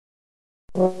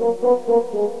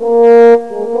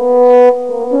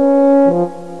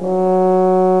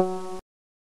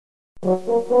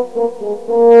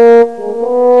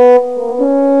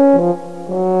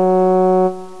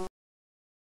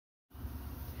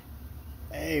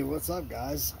Hey, what's up,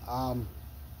 guys? I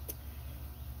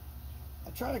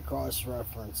try to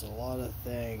cross-reference a lot of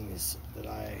things that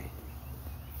I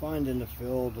find in the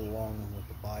field along with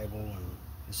the Bible and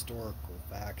historical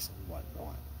facts and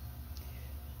whatnot.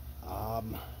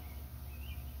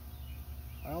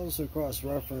 I also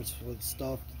cross-reference with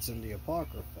stuff that's in the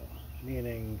Apocrypha,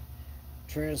 meaning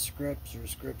transcripts or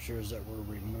scriptures that were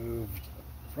removed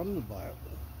from the Bible.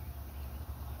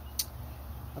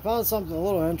 I found something a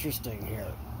little interesting here.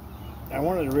 I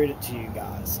wanted to read it to you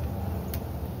guys.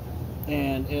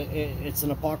 And it's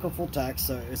an apocryphal text,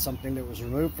 so it's something that was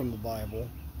removed from the Bible.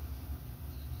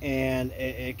 And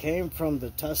it came from the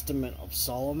Testament of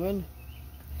Solomon.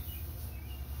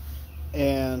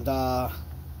 And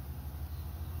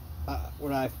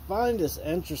what I find this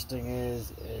interesting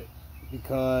is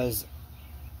because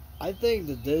I think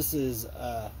that this is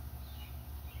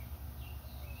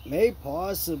may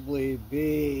possibly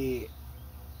be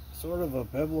sort of a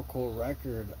biblical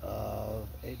record of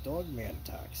a Dogman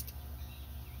text,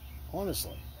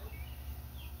 honestly.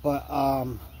 But I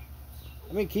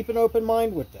mean, keep an open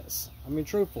mind with this. I mean,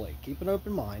 truthfully, keep an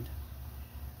open mind.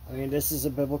 I mean, this is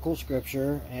a biblical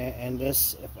scripture, and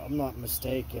this, if I'm not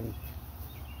mistaken,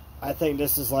 I think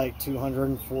this is like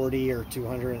 240 or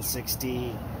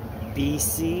 260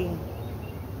 BC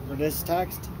for this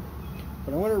text.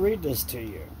 But I want to read this to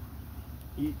you.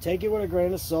 You take it with a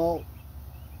grain of salt,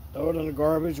 throw it in the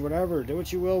garbage, whatever. Do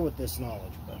what you will with this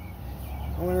knowledge. But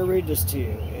I want to read this to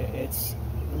you. It's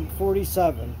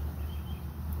 47.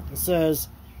 It says,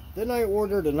 "Then I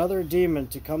ordered another demon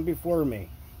to come before me.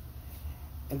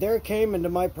 And there came into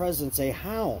my presence a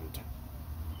hound,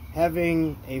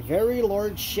 having a very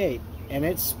large shape, and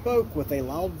it spoke with a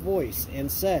loud voice,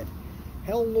 and said,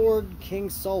 Hail, Lord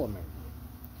King Solomon.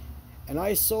 And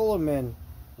I, Solomon,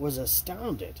 was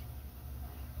astounded.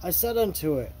 I said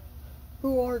unto it,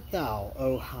 Who art thou,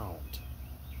 O hound?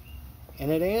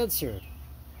 And it answered,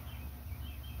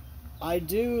 I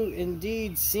do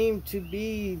indeed seem to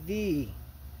be thee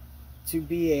to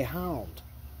be a hound.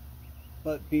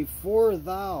 But before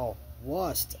thou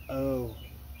wast, O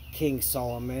King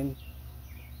Solomon,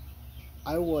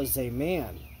 I was a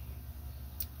man.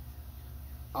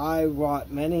 I wrought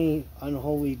many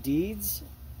unholy deeds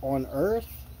on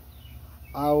earth.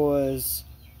 I was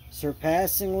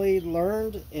surpassingly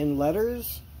learned in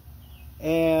letters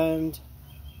and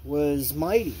was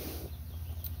mighty,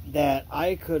 that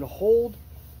I could hold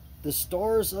the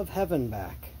stars of heaven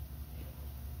back.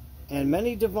 And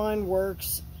many divine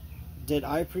works did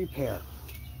I prepare.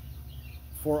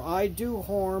 For I do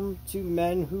harm to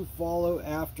men who follow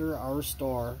after our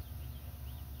star,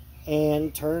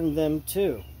 and turn them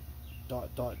to ...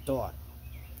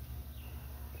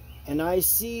 And I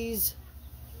seize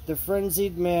the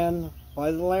frenzied man by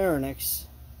the larynx,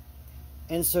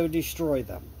 and so destroy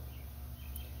them."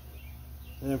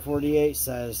 And then 48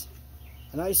 says,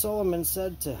 "And I, Solomon,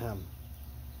 said to him,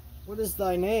 What is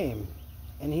thy name?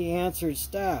 And he answered,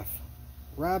 Staff,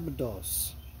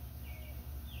 Rabdos.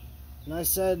 And I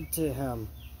said to him,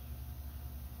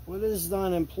 What is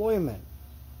thine employment?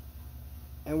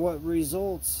 And what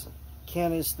results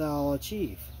canst thou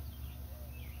achieve?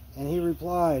 And he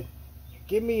replied,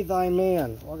 Give me thy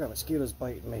man." Oh, I got mosquitoes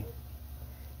biting me.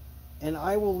 "And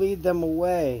I will lead them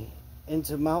away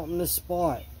into mountainous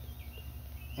spot,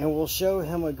 and will show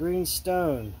him a green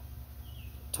stone,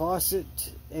 toss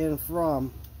it in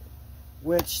from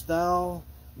which thou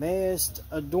mayest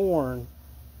adorn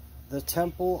the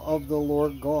temple of the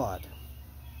Lord God."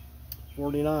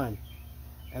 49.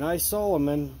 "And I,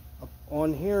 Solomon,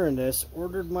 on hearing this,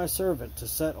 ordered my servant to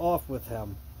set off with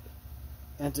him,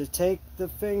 and to take the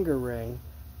finger ring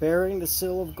bearing the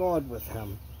seal of God with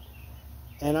him.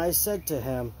 And I said to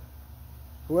him,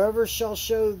 Whoever shall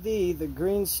show thee the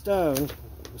green stone,"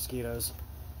 mosquitoes,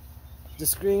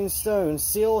 "this green stone,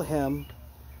 seal him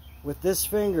with this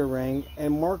finger ring,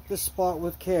 and mark the spot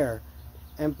with care,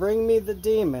 and bring me the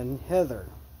demon hither.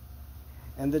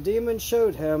 And the demon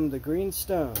showed him the green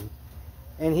stone,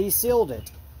 and he sealed it,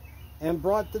 and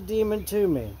brought the demon to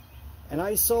me. And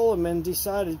I, Solomon,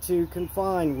 decided to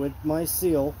confine with my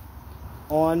seal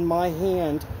on my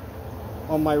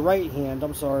right hand,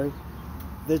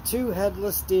 the two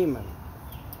headless demon.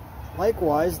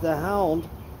 Likewise, the hound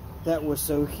that was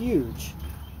so huge,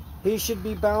 he should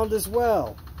be bound as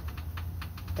well.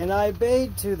 And I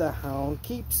bade to the hound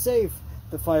keep safe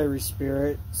the fiery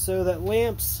spirit, so that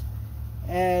lamps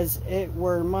as it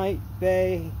were might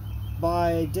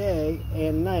by day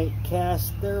and night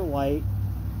cast their light,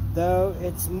 though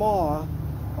its maw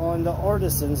on the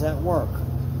artisans at work."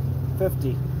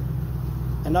 50.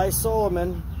 "And I,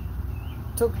 Solomon,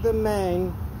 took the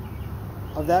mane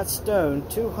of that stone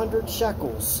 200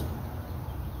 shekels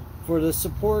for the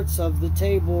supports of the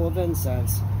table of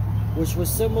incense, which was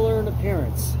similar in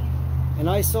appearance. And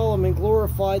I, Solomon,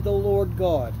 glorified the Lord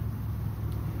God,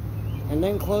 and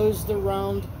then closed the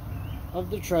round of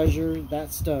the treasure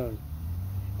that stone.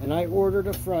 And I ordered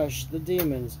afresh the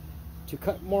demons to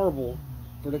cut marble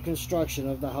for the construction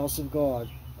of the house of God.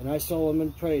 And I,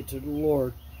 Solomon, prayed to the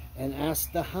Lord, and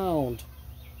asked the hound,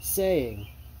 saying,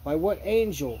 by what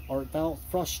angel art thou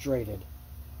frustrated?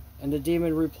 And the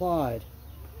demon replied,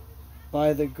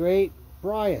 by the great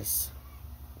Brias.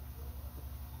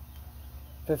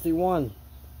 51.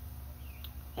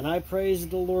 And I praised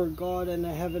the Lord God in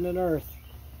the heaven and earth,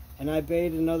 and I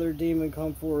bade another demon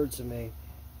come forward to me,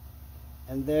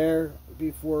 and there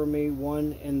before me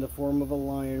one in the form of a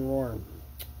lion roaring.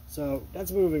 So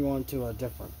that's moving on to a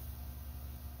different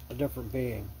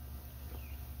being.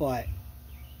 But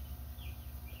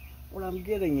what I'm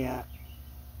getting at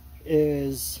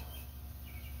is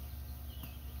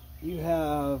you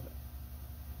have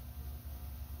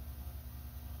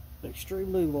an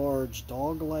extremely large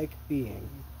dog-like being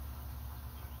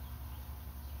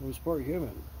who's part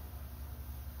human,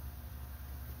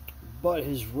 but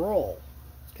his role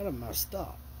is kind of messed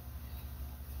up.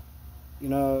 You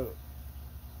know,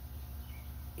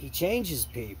 he changes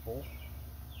people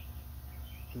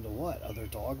into what? Other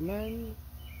dogmen?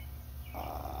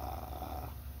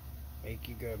 Make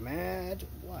you go mad?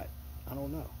 What? I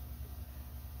don't know.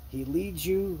 He leads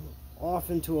you off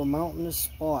into a mountainous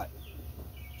spot,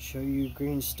 show you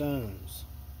green stones.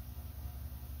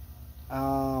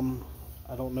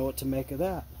 I don't know what to make of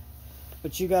that.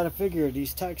 But you got to figure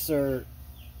these texts are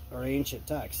ancient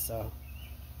texts, so.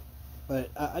 But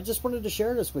I just wanted to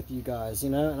share this with you guys, you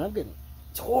know, and I'm getting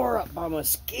tore up by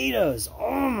mosquitoes.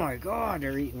 Oh my God,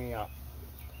 they're eating me up.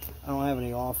 I don't have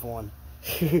any off on.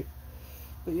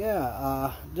 But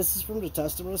yeah, this is from the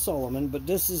Testament of Solomon, but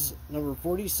this is number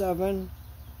 47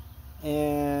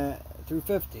 through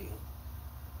 50.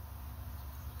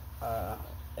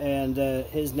 And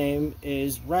his name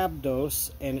is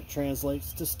Rabdos, and it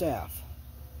translates to staff.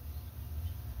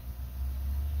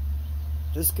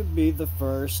 This could be the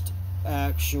first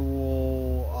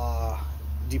actual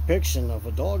depiction of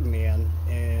a dogman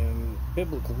in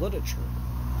biblical literature.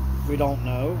 We don't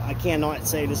know. I cannot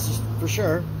say this is for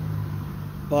sure,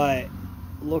 but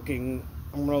I'm going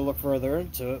to look further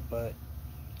into it, but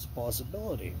it's a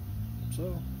possibility.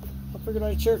 So I figured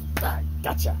I'd share.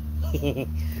 Gotcha.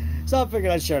 So I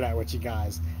figured I'd share that with you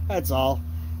guys. That's all.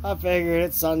 I figured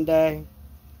it's Sunday,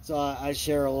 so I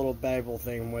share a little Bible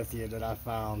thing with you that I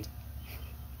found.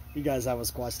 You guys have a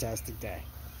squashtastic day.